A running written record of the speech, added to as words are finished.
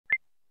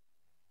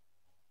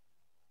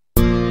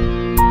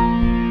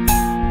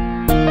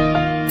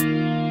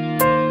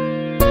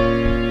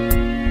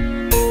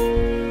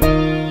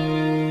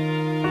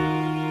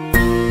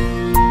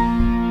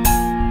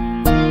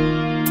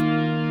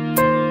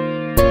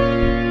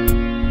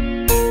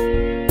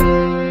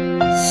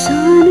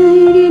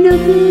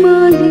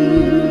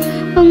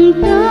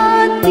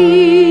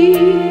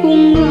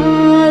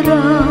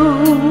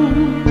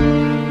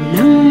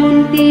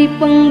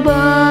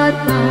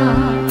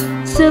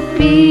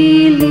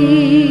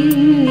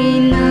piling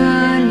ni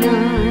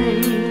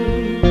nanay.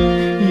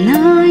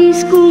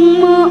 Nais kong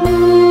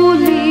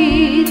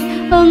maulit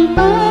ang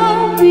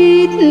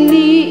awit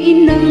ni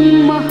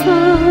inang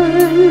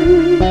mahal,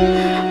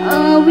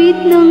 awit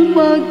ng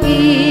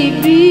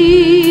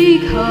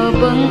pag-ibig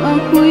habang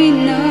ako'y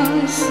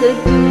nasa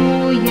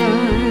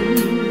duyan.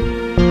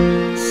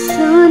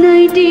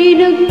 Sana'y di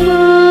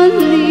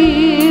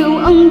nagbaliw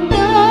ang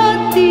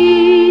dati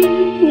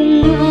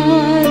kong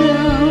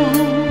araw,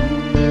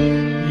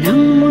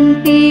 nang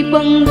munti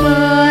pang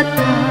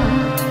bata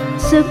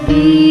sa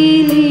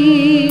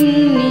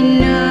piling ni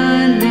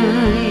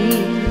nanay.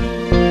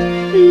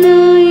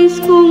 Nais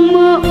kong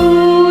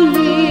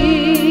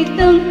maulit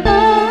ang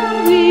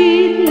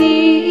awit ni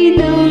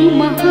inang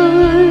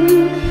mahal,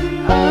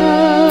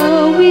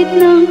 awit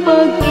ng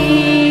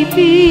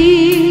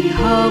pag-ibig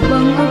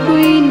habang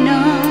ako'y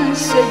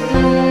nasa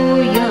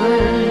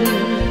duyan.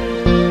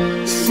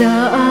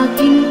 Sa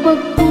aking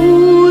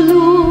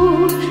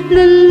pagtulog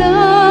na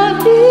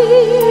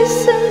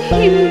labis ang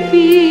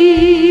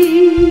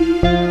himpit,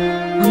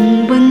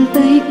 ang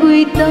bantay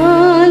ko'y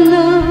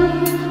tala,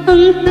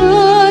 ang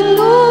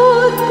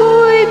tanod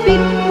ko'y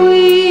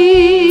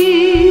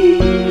bituin.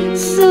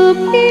 Sa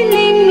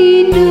piling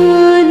ni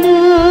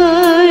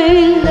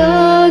nanay,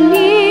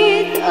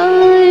 langit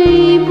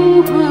ay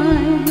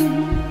buhay.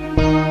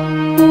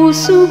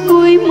 Puso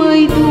ko'y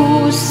may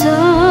dusa,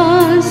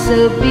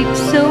 sabik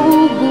sa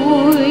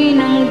ugoy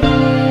ng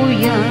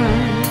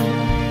duyan.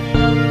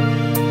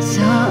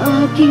 Sa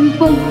aking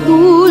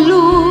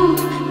pagtulog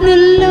na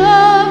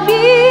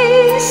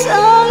labis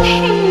ang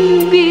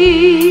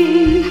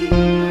himbing,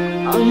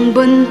 ang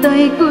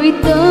bantay ko'y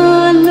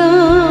tala,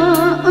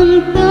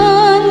 ang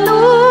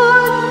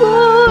tanod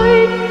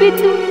ko'y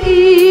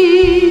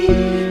bituin.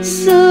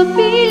 Sa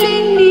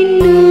piling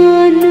ni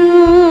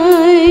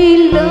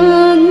nanay,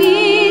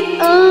 langit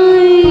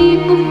ay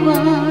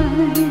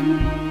buhay.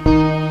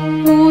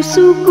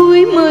 Puso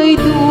ko'y may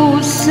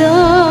dusa,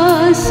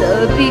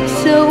 sabik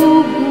sa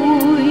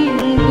ugoy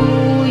ng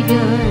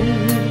duyan.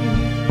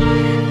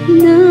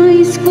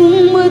 Nais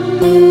kong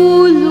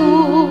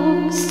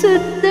matulog sa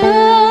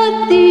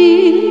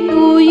dating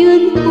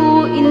duyan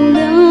ko,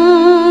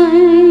 inay.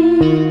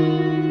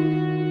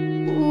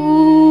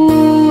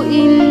 O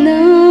inay.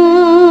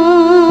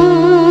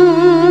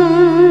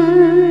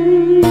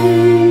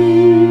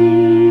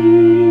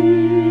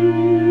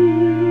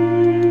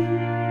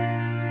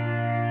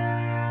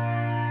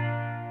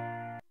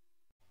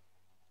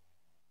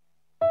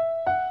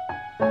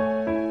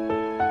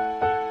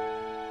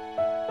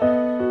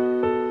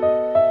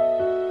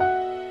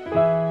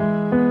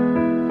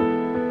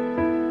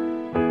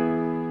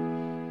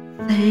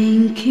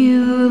 Thank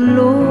you,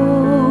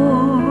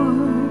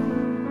 Lord,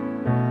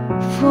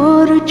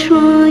 for the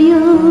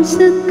trials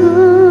that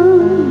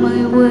come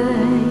my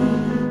way.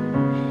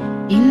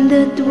 In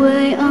that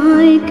way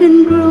I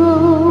can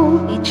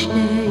grow each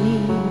day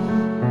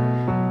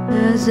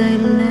as I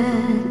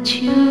let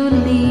you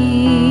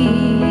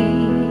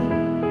lead.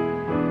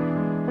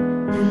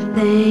 And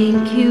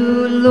thank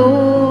you,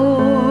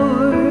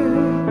 Lord,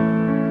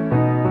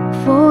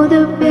 for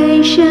the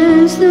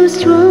patience those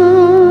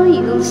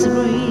trials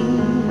bring.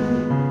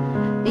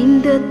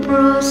 In that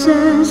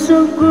process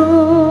of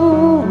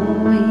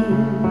growing,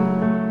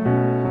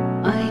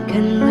 I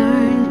can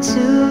learn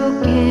to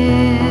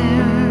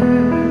care.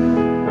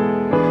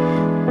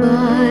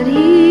 But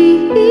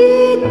if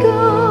it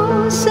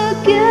goes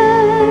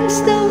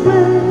against the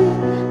way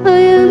I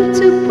am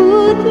to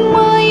put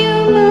my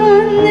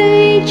human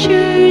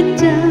nature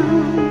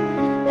down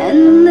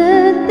and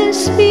let the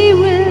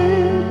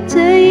Spirit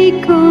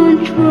take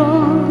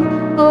control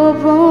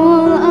of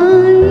all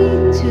I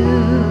do.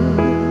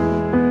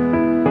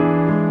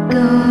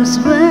 'Cause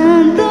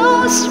when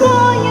those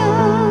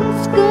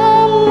trials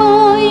come,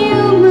 my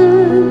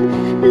human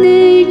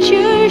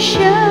nature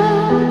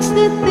shouts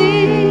the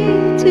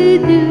thing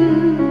to do,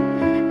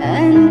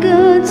 and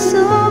God's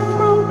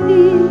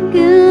sovereignty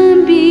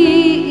can be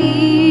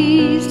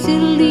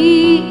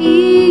easily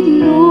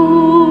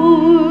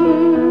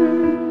ignored.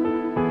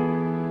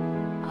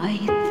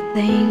 I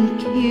thank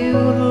you,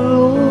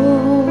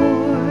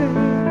 Lord.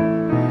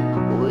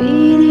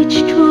 With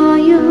each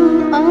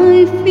trial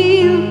I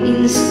feel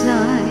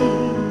inside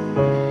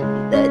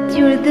that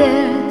you're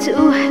there to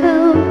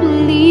help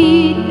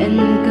lead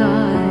and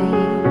guide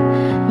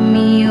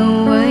me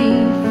away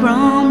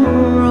from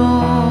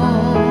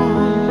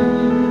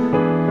wrong.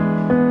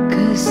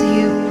 'Cause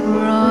you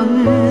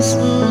promised,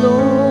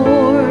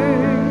 Lord,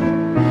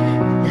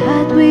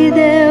 that with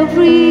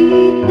every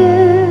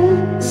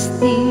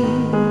testing,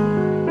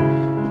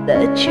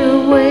 that your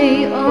way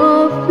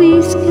of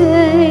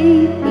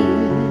escaping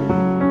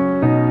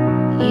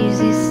is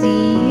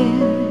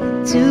easier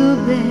to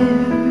bear.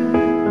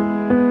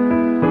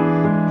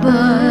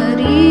 But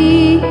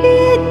if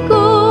it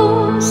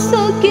goes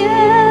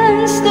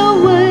against the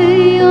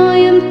way I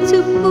am to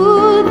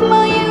put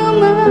my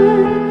human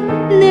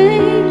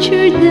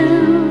nature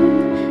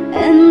down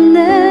and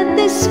let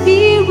the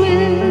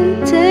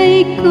Spirit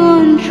take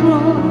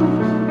control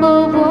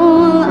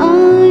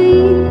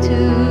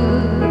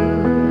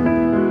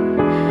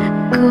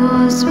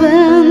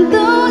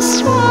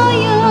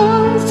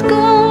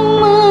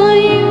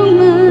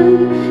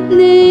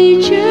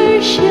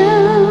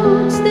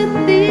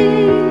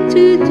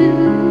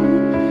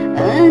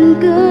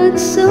and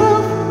God's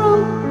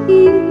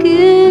suffering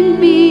can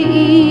be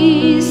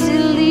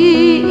easily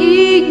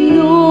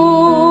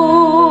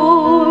ignored.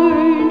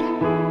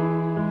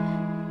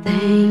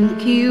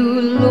 Thank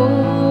you, Lord,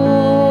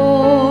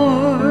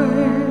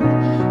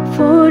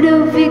 for the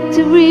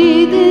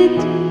victory that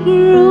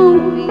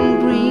growing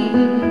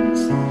brings.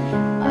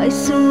 I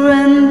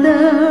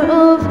surrender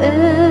of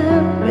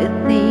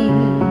everything.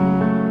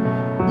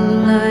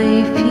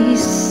 Life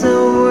is so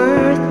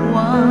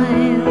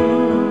worthwhile.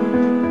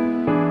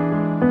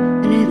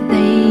 And I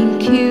thank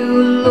you,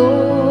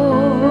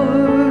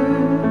 Lord,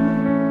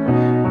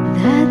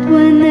 that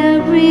when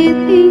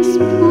everything's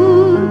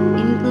put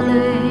in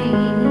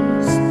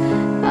place,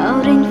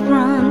 out in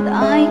front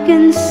I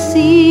can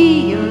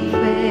see your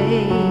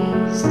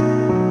face,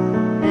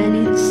 and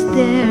it's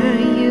there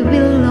you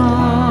belong.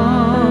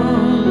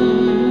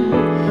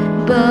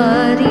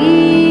 But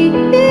if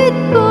it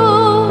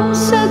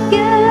goes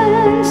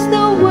against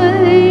the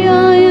way I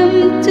am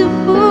to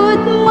put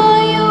my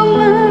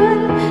human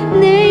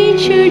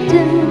nature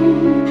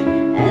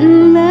down and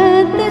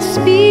let the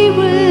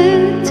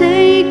Spirit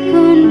take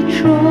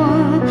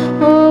control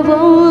of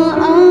all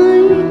I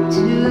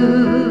do,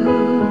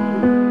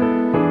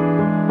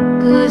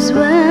 'cause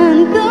when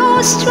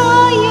those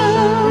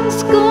trials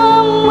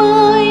come,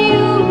 my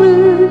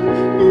human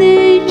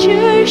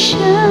nature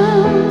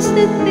shouts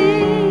the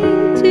thing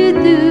to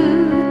do,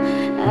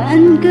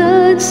 and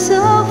God's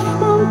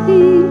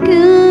suffering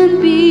can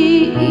be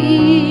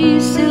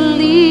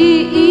easily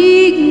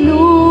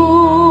ignored.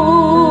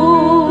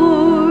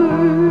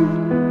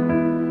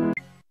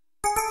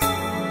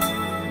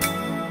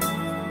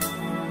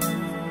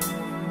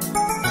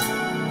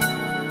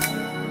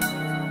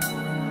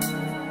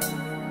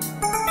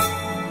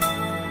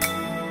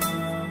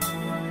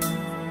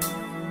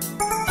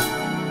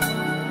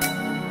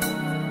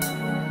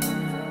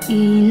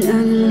 In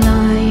a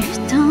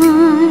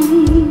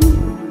lifetime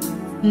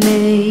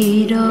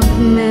made of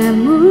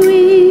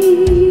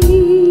memories,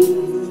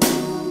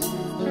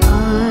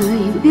 I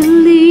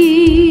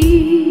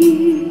believe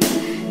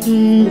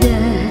in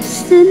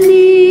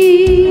destiny.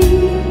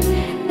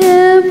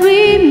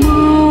 Every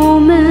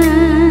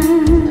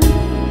moment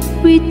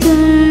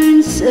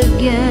returns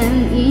again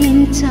in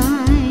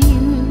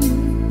time.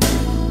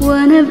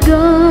 When I've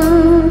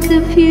got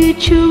the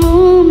future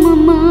on my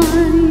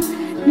mind,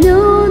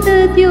 know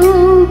that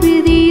you'll be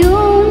the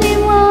only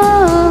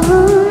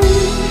one.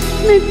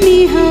 Meet me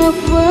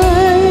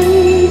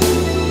halfway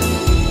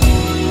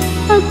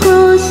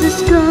across the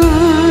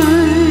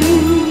sky,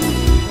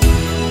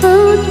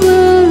 out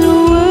where the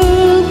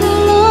world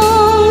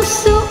belongs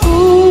to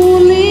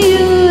only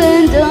you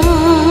and I.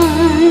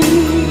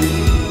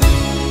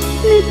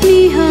 Meet me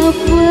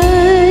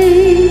halfway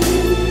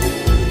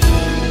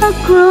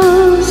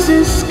across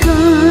the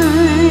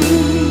sky.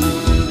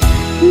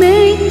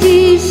 Make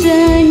this a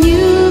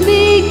new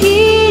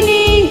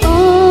beginning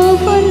of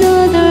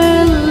another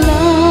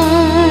life.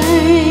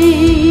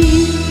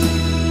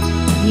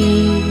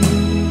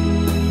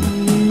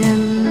 In a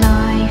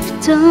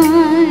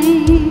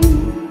lifetime,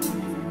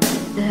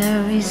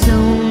 there is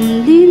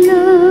only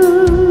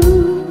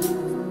love,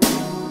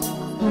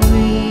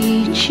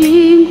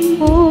 reaching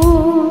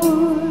for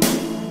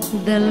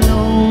the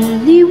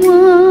lonely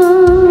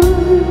one.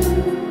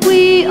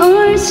 We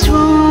are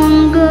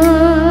stronger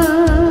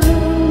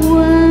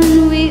when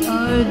we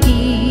are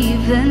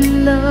given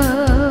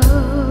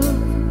love.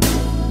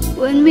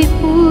 When we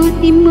put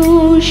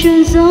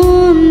emotions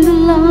on the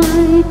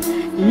line,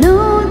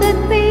 know that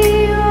we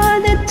are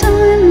the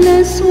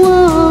timeless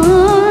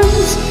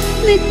ones.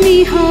 Meet me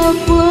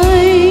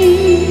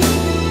halfway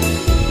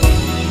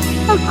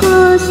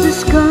across the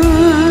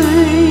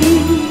sky,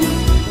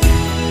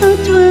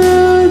 out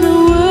where the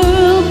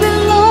world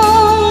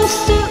belongs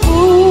to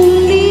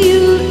only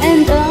you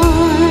and I.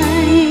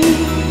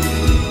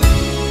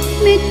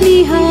 Meet me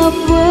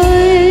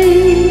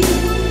halfway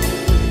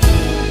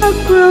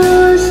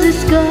across the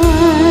sky.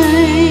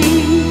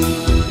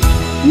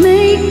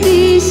 Make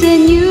this a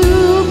new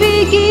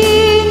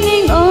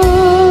beginning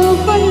of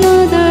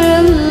another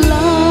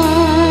life.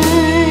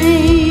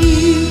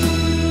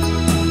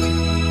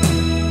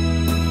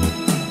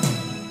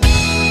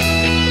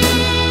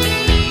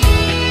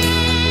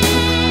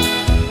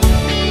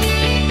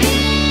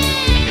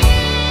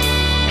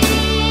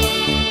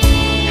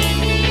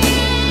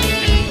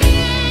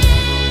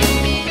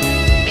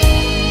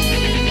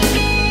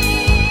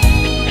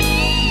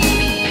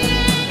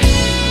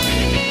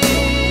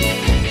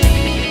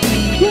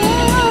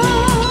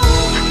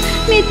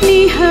 Meet me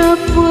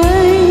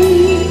halfway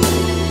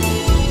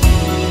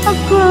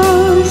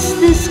across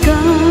the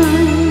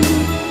sky,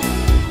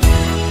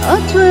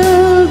 out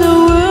where the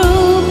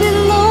world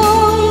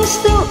belongs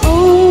to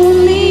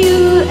only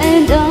you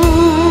and I.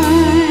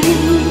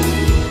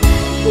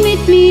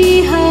 Meet me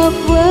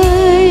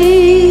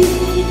halfway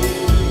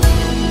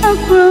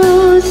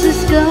across the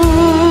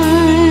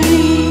sky.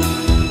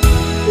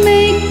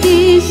 Make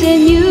this a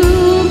new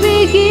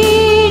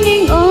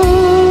beginning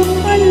of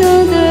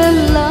another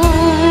life.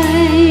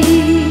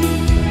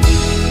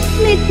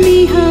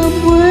 me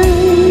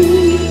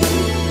halfway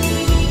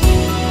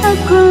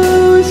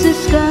across the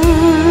sky.